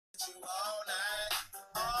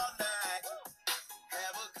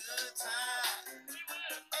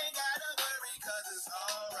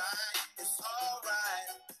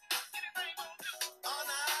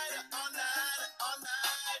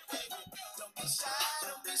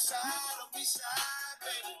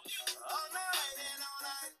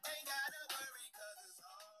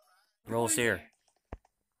We're almost there.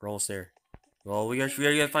 We're almost there. Well, we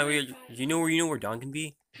gotta find. You know where Don can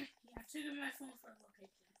be? Yeah, I took my phone for location.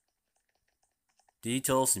 Did he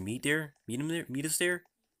tell us to meet there? Meet us there?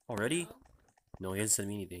 Already? No, he hasn't said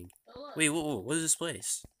me anything. Oh, Wait, whoa, what is this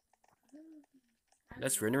place?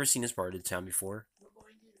 That's weird. I've never seen this part of the town before.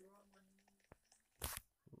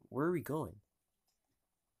 Where are we going?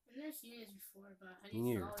 I've never seen this before, but I Me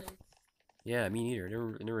neither. saw it. Yeah, me neither.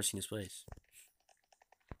 Never seen this place.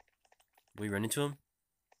 We run into him?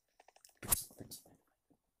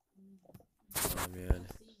 Oh man.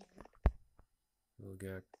 Oh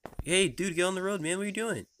god. Hey, dude, get on the road, man. What are you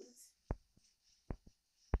doing?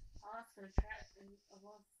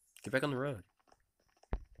 Get back on the road.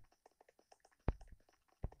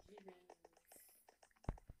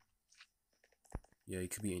 Yeah, he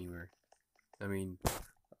could be anywhere. I mean,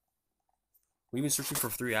 we've been searching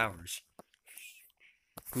for 3 hours.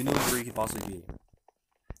 Who knows where he could possibly be?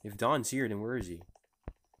 If Don's here, then where is he?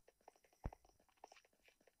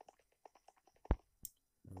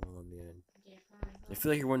 Oh man. I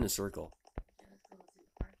feel like you're running in a circle.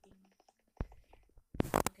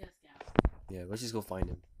 Yeah, let's just go find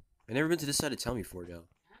him. I've never been to this side of town before, though.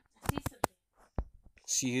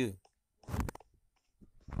 See you.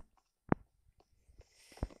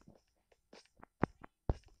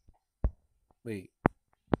 Wait.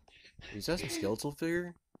 Is that some skeletal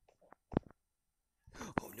figure?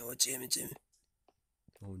 Oh no, it's him,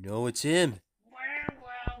 Oh no, it's him.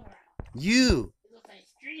 Well. You! It looks like a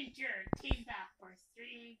stranger came back for a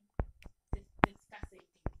strange discussing.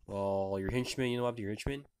 Oh, your henchman, you know what happened to your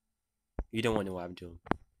henchman? You don't want to know what happened to him.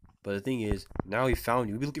 But the thing is, now we found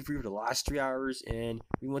you. We've been looking for you for the last 3 hours, and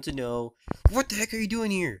we want to know, what the heck are you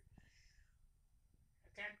doing here?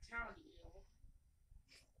 I can't tell you.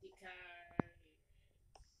 Because...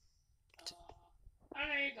 oh,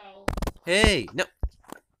 there you go. Hey! No!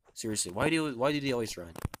 Seriously, why do they always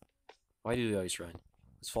run? Why do they always run?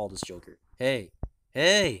 Let's follow this Joker. Hey!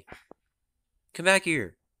 Hey! Come back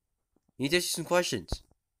here. You need to ask you some questions.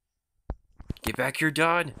 Get back here,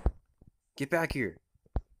 Don. Get back here.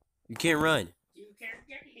 You can't run. You can't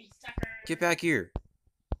get me, sucker. Get back here.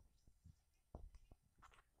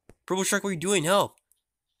 Purple Shark, what are you doing? Help.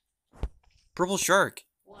 Purple Shark.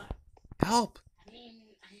 What? Help. I mean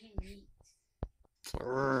meat.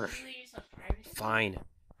 Fine.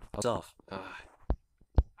 Myself.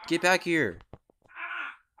 Get back here.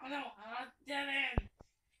 Oh no, I'm dead end.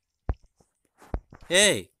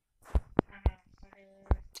 Hey.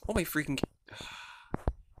 Oh my freaking...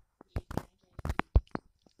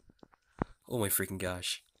 oh my freaking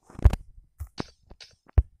gosh.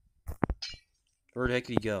 Where the heck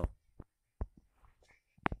did he go?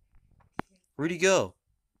 Where'd he go?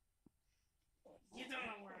 You don't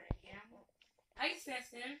know where I am. I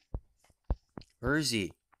accessed him. Where is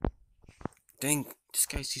he? Dang, this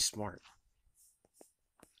guy's too smart.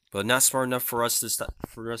 But not smart enough for us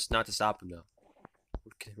not to stop him though.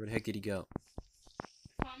 Where the heck did he go?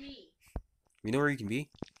 Follow me. You know where he can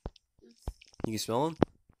be? You can smell him?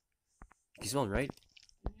 You can smell him, right?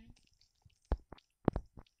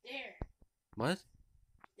 There. What?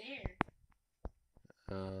 There.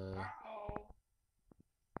 Uh-oh.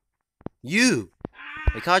 You!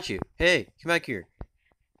 I caught you. Hey, come back here.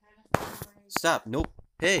 Stop. Nope.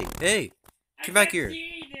 Hey, come back here.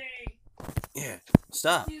 Yeah,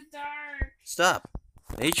 stop. Too dark. Stop.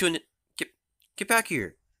 I hate you and get back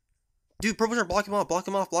here. Dude, Purple Shark, block him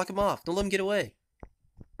off. Don't let him get away.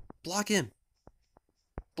 Block him.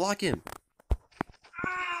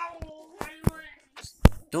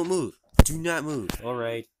 Don't move. Do not move.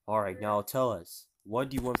 Alright, now tell us. What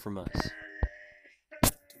do you want from us?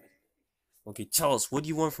 Okay, tell us. What do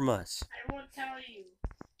you want from us? I won't tell you.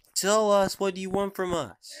 Tell us. What do you want from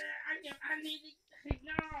us? I need to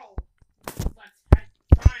know. But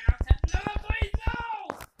fine, I'll tell. No, please,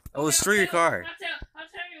 no. Oh, destroy your car. I'll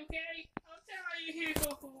tell you, okay? I'll tell you,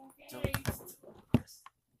 okay?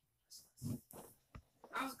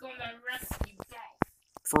 I was going to rescue Dolph.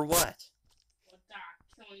 For what? For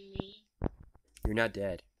killing me. You're not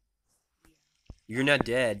dead. You're not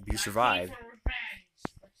dead. You survived. For revenge.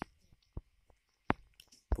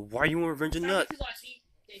 But why do you want revenge on Nut? Because he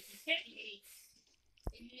hit me.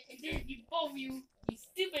 And then you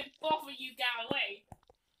stupid both of you got away.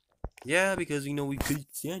 Yeah, because we couldn't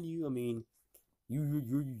stand you. I mean,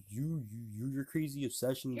 your crazy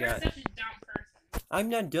obsession You're got. such a dumb person. I'm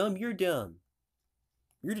not dumb. You're dumb.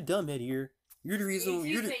 You're the dumb head here. You're the reason. If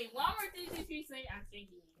you say one more thing, if you say I'm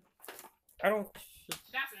thinking. I don't.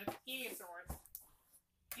 That's a give me your sword.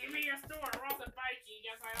 Give me your sword, or else I'll fight you.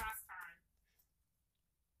 guess I last time.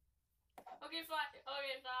 Okay, fine.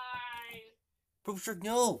 Okay, fine. Professor,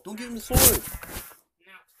 no! Don't give him the sword!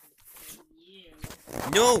 Now to you.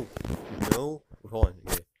 No! No. Hold on.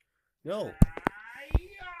 Okay. No!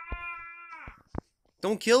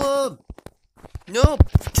 Don't kill him! No!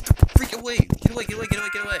 Get the freak away! Get away, get away, get away,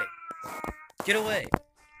 get away! Get away!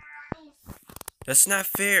 That's not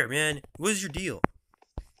fair, man. What is your deal?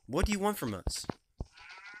 What do you want from us?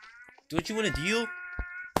 Don't you want a deal?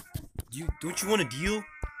 Don't you want a deal?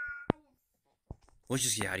 Let's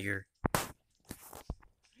just get out of here.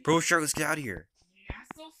 Bro Shark, let's get out of here. Not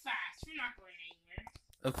so fast. We're not going anywhere.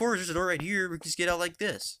 Of course, there's a door right here. We can just get out like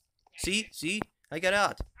this. See? See? I got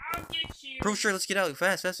out. I'll get you. Bro Shark, let's get out.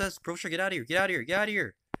 Fast, fast, fast. Bro Shark, get out of here. Get out of here. Get out of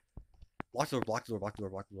here. Lock the door, block the door, block the door,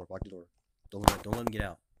 block the door, block the door. Don't let him get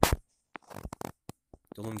out.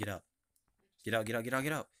 Don't let him get out. Get out, get out, get out,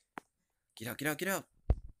 get out. Get out, get out, get out.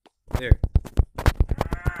 There.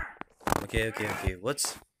 Okay, okay, okay.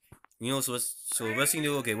 Let's, you know, so the best thing to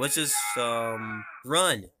do, okay, let's just,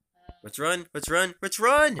 run. Let's run, let's run, let's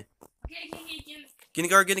run! Okay, Get in the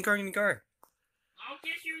car, get in the car, get in the car. I'll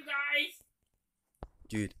get you guys.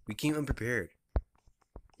 Dude, we came unprepared.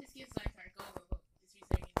 This gets sidetracked. Go. Just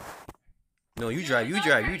resetting. No, you drive, you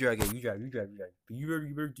drive, you drive, you drive, you drive, you drive. But you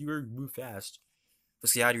better move fast.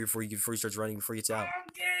 Let's get out of here before he starts running, before he gets out. I'll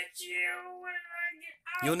get you when I get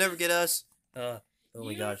out. You'll never get us. Oh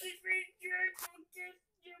my gosh.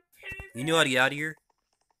 You know how to get out of here?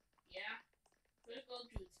 Yeah. We're gonna go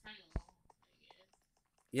through a tunnel, I guess.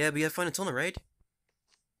 Yeah, but you have to find a tunnel, right? Yeah.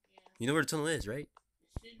 You know where the tunnel is, right?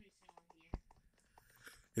 There should be someone here.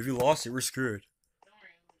 If you lost it, we're screwed. Don't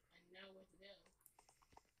worry, I know where to go.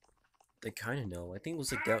 They kind of know. I think it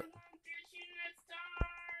was like I that. won't get you next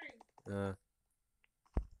time.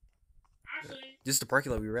 Actually, This is the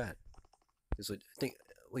parking lot we were at. This like, I think.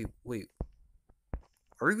 Wait.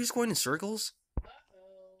 Are we just going in circles?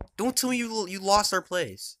 uh-oh. Don't tell me you lost our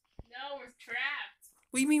place. No, we're trapped.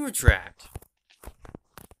 What do you mean we're trapped?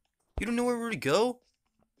 You don't know where to go?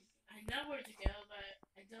 I know where to go, but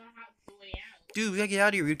I don't have the way out. Dude, we gotta get out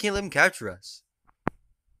of here. We can't let him capture us.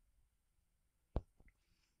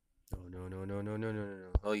 No.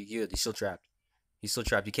 Oh, he's still trapped. He's still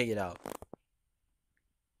trapped. He can't get out.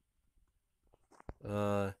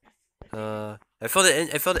 I found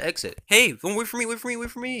the exit. Hey, don't wait for me. Wait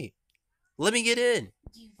for me. Let me get in.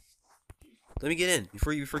 Let me get in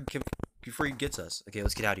before he gets us. Okay,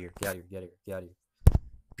 let's get out of here. Get out of here.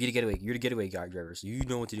 Be the getaway. You're the getaway guy driver, so you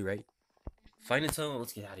know what to do, right? Find a tunnel.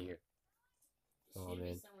 Let's get out of here. Oh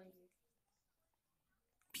man.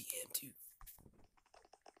 Be him too.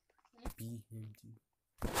 Be him too.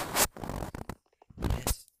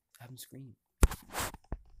 Yes. Have him scream.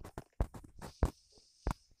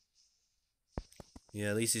 Yeah,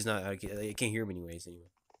 at least he's not. I can't hear him anyways.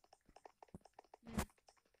 Anyway.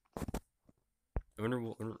 I wonder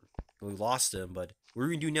we lost him, but what are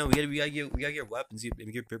we gonna do now? We gotta get weapons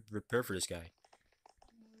and get prepared for this guy.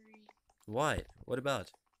 What? What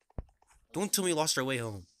about? Don't tell me we lost our way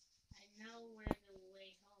home. I know where the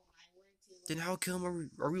way home. I went to. Then how come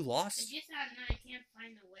are we lost? I guess I can't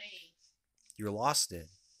find the way. You're lost then.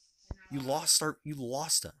 You lost us. No,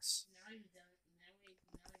 you don't.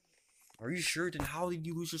 No. Are you sure? Then how did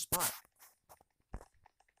you lose your spot? I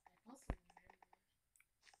also remember.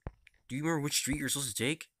 Do you remember which street you're supposed to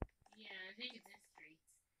take? Yeah, I think it's this street.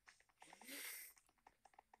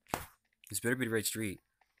 This better be the right street.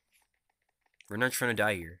 We're not trying to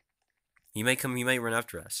die here. He might run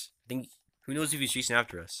after us. I think, who knows if he's chasing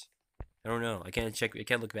after us? I don't know. I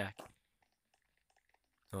can't look back.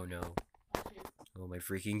 Oh no. Oh my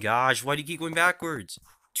freaking gosh, why do you keep going backwards?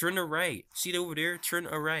 Turn to right. See it over there? Turn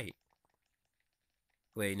to right.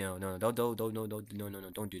 Wait, no, don't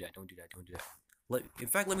do that. In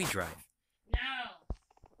fact, let me drive. No.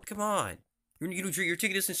 Come on. You're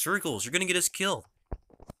taking us in circles. You're gonna get us killed.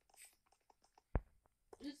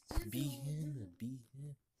 Be him.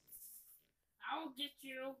 I'll get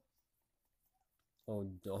you. Oh,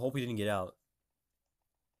 I hope he didn't get out.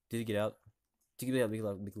 Did he get out? Take it out. Make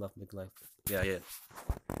left.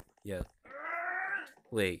 Yeah.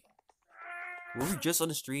 Wait. Were we just on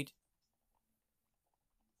the street?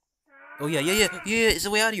 Oh yeah. It's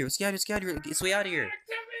the way out of here. It's the way out of here.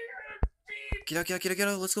 Get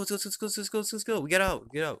out. Let's go. We get out.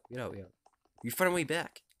 We find our way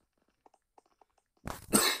back.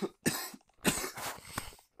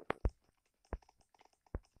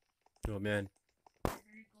 Oh man.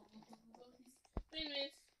 Wait a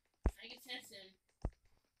minute. I can test him.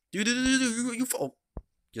 Dude, you fell.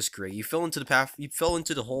 Just great. You fell into the path. You fell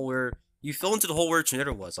into the hole where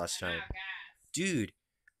tornado was last time. Ah, gas. Dude,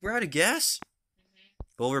 we're out of gas?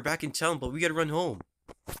 Well, we're back in town, but we gotta run home.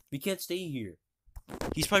 We can't stay here.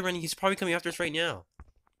 He's probably running. He's probably coming after us right now.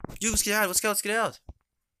 Dude, let's get out. Let's go. Let's get out.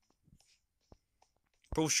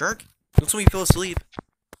 Bro, shark? Don't tell me you fell asleep.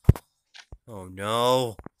 Oh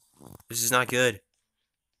no. This is not good.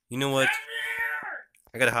 You know what?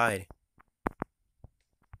 I gotta hide.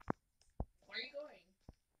 Where are you going?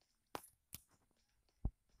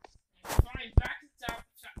 I'm flying back to South.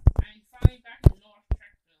 I'm flying back to North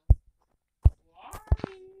Treckville. Why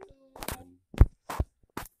are you?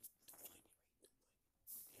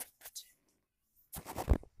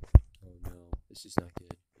 Oh no. This is not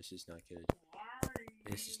good. This is not good.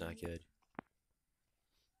 This is not good.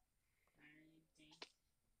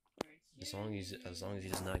 As long as he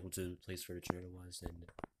does not go to the place where the tornado was, then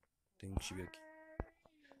things should be okay.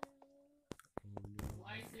 Oh no.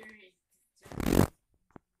 Why is there a...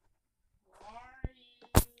 Why are you...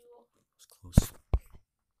 It's close.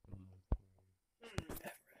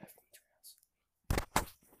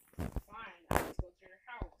 Fine, I'll just go to your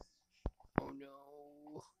house. Oh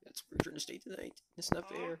no. That's where we're trying to stay tonight. That's not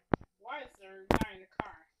fair. Why is there a guy in the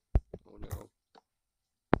car? Oh no.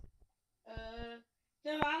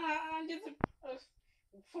 No, I'm just a...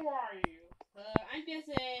 who are you? I'm just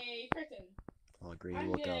a person. Oh great, I'm you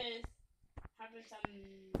woke up. just having some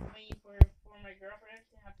waiting for my girlfriend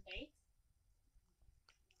to have a date.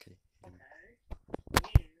 Okay. Okay.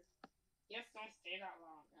 Weird. Yes, don't stay that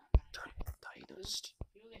long. Diagnosed.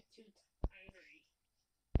 You get too angry.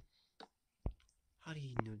 How do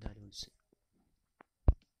you know diagnosed?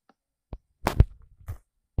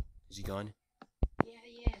 Is he gone? Yeah.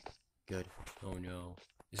 Good. Oh no.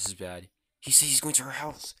 This is bad. He said he's going to our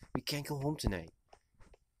house. We can't go home tonight.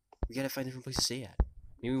 We gotta find a different place to stay at.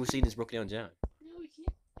 Maybe we'll stay in this broken down town. No, we can't.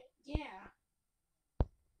 Yeah.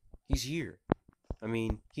 He's here. I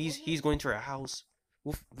mean, he's going to our house.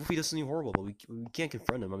 Wolfie does something horrible, but we can't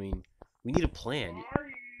confront him. I mean, we need a plan. Where are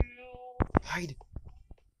you? Hide.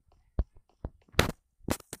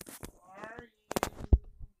 Where are you?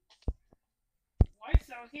 Why is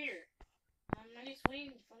out here? I'm just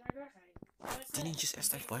waiting for my girlfriend. Didn't he just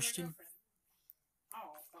ask that question?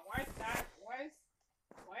 Oh, but why is that? Why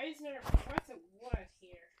is there? What's a wood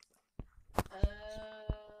here?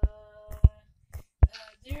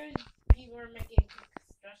 There people are making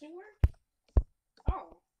construction work.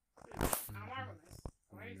 Oh, how marvelous!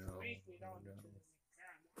 Wait, we don't. No.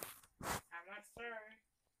 I'm not sure.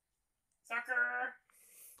 Sucker!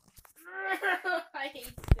 I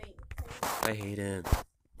hate things. I hate him.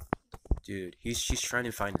 Dude, he's trying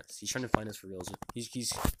to find us. He's trying to find us for real.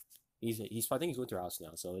 He's I think he's going to our house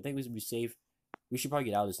now. So I think we should be safe. We should probably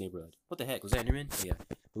get out of this neighborhood. What the heck? Was that Enderman? Oh, yeah.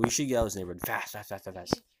 But we should get out of this neighborhood. Fast.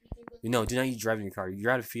 No, do not you drive in your car.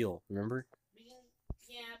 You're out of fuel. Remember?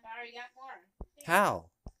 Yeah, but I already got more. How?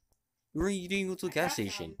 You didn't go to the gas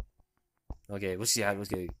station. Okay, let's see. Let's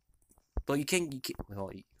get. But you can't.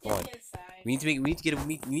 Hold on. We need to make a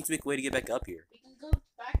way to get back up here. We can go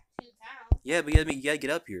back to town. Yeah, but you gotta get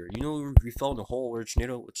up here. You know we fell in a hole where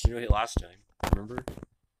tornado hit last time. Remember?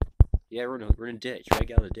 Yeah, we're in a ditch. We gotta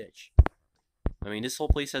get out of the ditch. I mean, this whole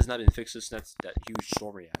place has not been fixed since that huge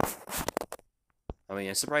storm we had. I mean,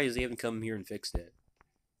 I'm surprised they haven't come here and fixed it.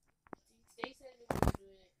 They said we could do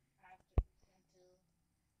it until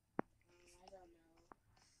I don't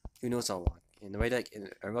know. Who knows how long? And the way that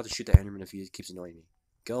I'm about to shoot the Enderman if he keeps annoying me.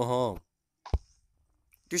 Go home.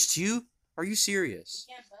 There's two? Are you serious?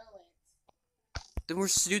 We can't bow it. Then we're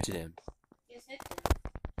supposed to do it to them. Just hit them.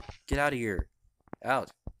 Get out of here.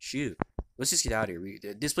 Out. Shoot. Let's just get out of here.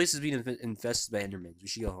 This place is being infested by Endermans. We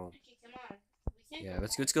should go home. Okay, come on. We can't Yeah, go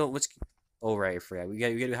let's home. go. Oh right, I forgot. We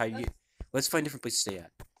gotta hide. Let's find a different place to stay at.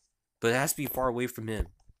 But it has to be far away from him.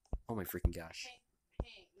 Oh my freaking gosh.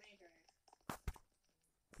 Hey, Major.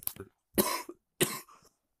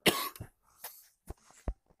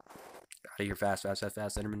 Out of here fast.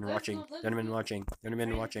 Enderman watching. Let's Enderman go. watching. I'm Enderman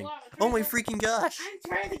trying watching. to go up. I'm Oh trying my to go- freaking gosh. I'm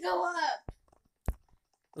trying to go up.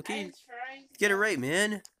 Okay, I'm trying to get it go- right,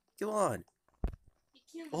 man. Come on. You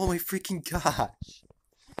can't Oh my freaking gosh.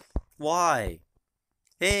 Why?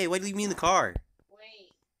 Hey, why'd you leave me in the car?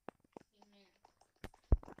 Wait.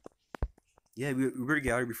 Give me Yeah, we better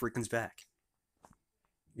get out of here before he comes back.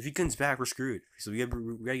 If he comes back, we're screwed. So we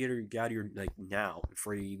gotta get out of here like now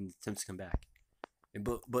before he even attempts to come back. And,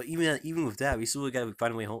 but even with that, we still gotta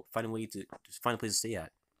find a way home, find a place to stay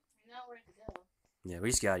at. I know where to go. Yeah,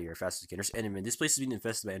 we just get out of here as fast as we can. There's Enderman. This place is being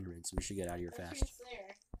infested by Enderman, so we should get out of here What's fast. your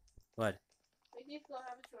Slayer? What? We need to go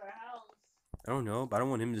have it to our house. I don't know, but I don't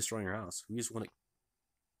want him destroying our house. We just want to.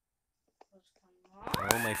 Come on.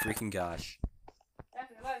 Oh my freaking gosh!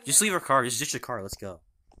 Let's Just leave our car. Just ditch the car. Let's go.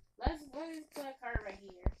 put a car right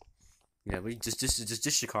here. Yeah, we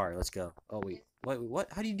just your car. Let's go. Oh wait, what?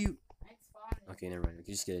 How do you do? I spawned. Okay, never mind.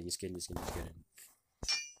 Okay, just get in.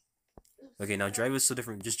 Okay, now drive us to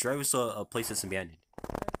different. Just drive us to a place that's abandoned.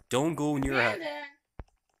 Don't go near a house. Abandoned.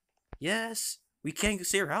 Yes, we can't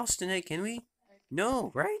stay at our house tonight, can we?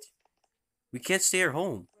 No, right? We can't stay at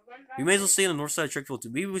home. We're going back We may as well to- stay on the north side of Treckville.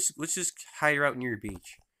 Maybe let's just hide her out near your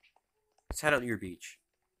beach. Let's hide out near your beach.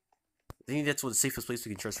 I think that's what the safest place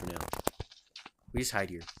we can trust for now. We just hide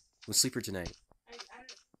here. We'll sleep here tonight. I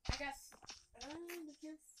guess.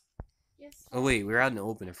 Because. Yes. Oh wait, we're out in the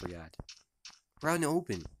open. I forgot. We're out in the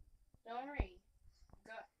open. Don't worry.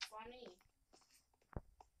 Got funny.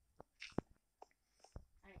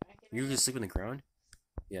 I can You just sleep on the ground?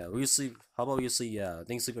 Yeah, we just sleep. How about we just sleep? Yeah, I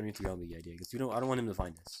think sleep underneath the ground would be the idea. Because I don't want him to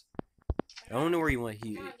find us. I don't know where he went.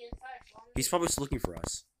 Come on, get inside. Follow me. He's probably just looking for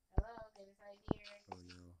us. Hello, get inside here. Oh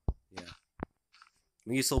no. Yeah.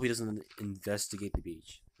 We just hope he doesn't investigate the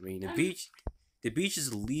beach. I mean, the beach is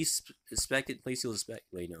the least expected place you'll expect.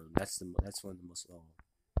 Wait, no, that's one of the most. Oh,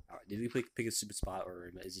 did we pick a stupid spot,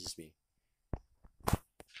 or is it just me?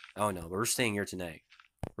 Oh no, but we're staying here tonight.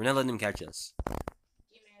 We're not letting him catch us.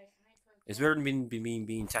 It's better than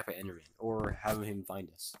being tapped by Enderman or having him find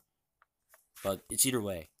us. But it's either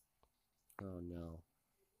way. Oh no.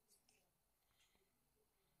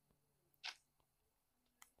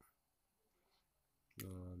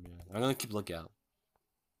 Oh man, I'm gonna keep lookout.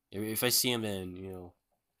 If I see him, then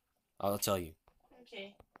I'll tell you.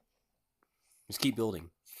 Okay. Just keep building.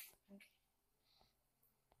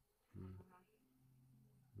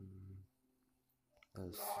 Oh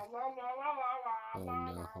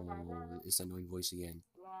no, it's that annoying voice again.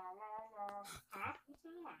 Huh? What's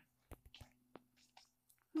going on?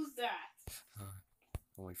 Who's that?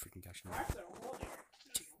 Oh my freaking gosh, no. Why is there a hole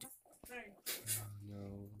there? Oh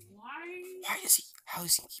no. Why? How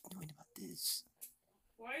is he keep knowing about this?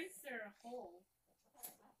 Why is there a hole?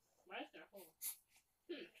 Why is there a hole?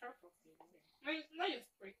 Charcoal fever. Let us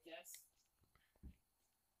break this.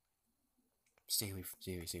 Stay away.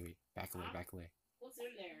 Back away. What's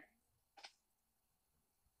in there?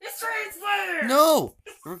 It's transfer! No!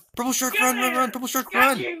 Purple shark, Get run! it! Purple shark, Got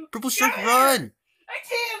run! you! Purple shark, Get it! run! I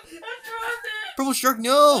can't! I'm frozen! Purple shark,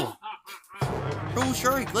 no! Purple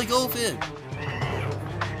shark, let go of him!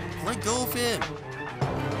 Let go of him!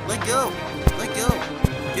 Let go!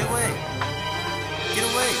 Get away!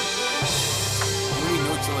 We need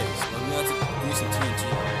no choice. I'm gonna have to use some TNT.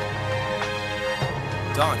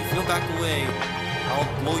 Don, if you don't back away, I'll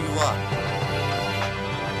blow you up.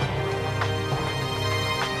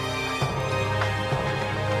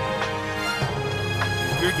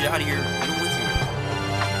 You better get out of here. I don't want you.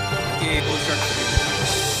 Okay, Purple shark.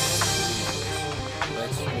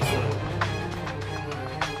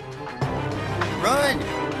 Run!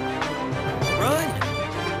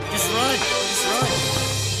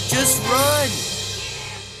 Just run!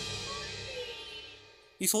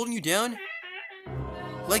 He's holding you down?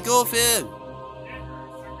 Let go of him!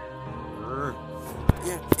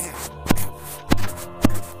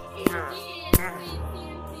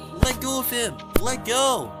 Let go of him! Let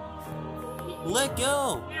go! Let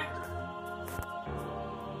go!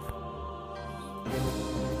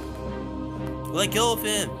 Let go of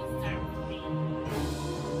him!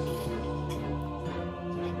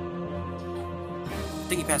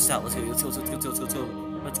 I think he passed out. Let's go. Let's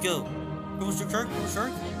go. Purple shark.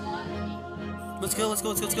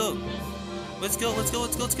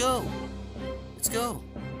 Let's go.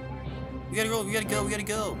 We gotta go.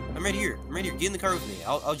 I'm right here. Get in the car with me.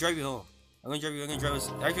 I'll drive you home. I'm gonna drive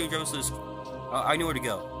us. Actually, drive us to this. I know where to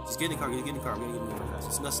go. Just get in the car. We gotta get in the car fast.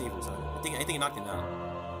 It's not safe inside. I think I knocked him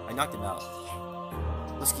out.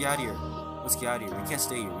 Let's get out of here. We can't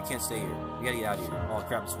stay here. We gotta get out of here. Oh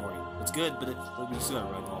crap, it's morning. It's good, but we still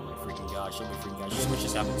gotta run. Oh my freaking gosh. Too much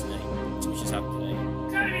just happened today.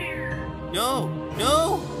 Come here! No!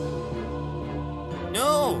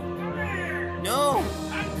 Come here! No!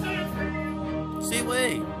 I'm coming for you! Stay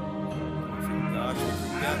away! Oh freaking gosh.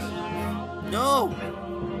 No!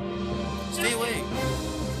 Stay away!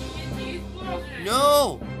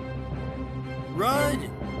 No! Run!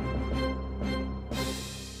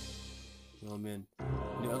 Oh man.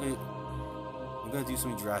 I'm gonna do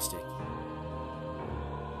something drastic. It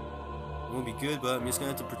won't be good, but I'm just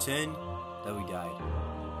gonna have to pretend that we died.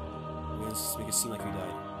 I'm gonna just make it seem like we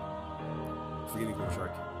died. Forgive me, Purple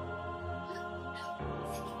Shark.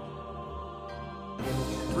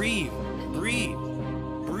 Breathe,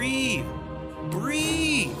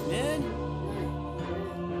 man.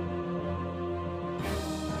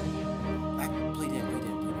 Play dead.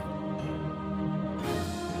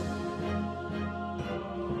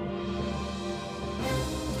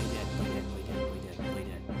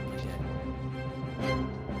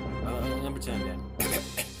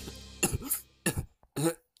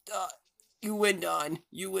 You win, Don.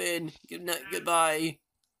 You win. Good night. Goodbye.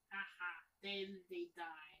 Haha, they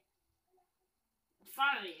die.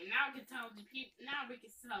 Finally, and now we can tell the people. Now we can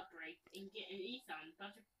celebrate and get an Ethan,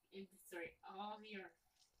 and destroy all the earth.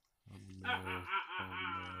 No.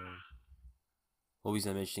 Hope he's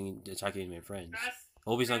not mentioning attacking my friends. That's, I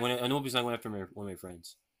hope he's not going after one of my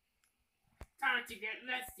friends. time to get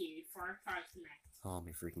rescued for a cosmic. Oh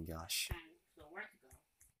my freaking gosh. And so where to go?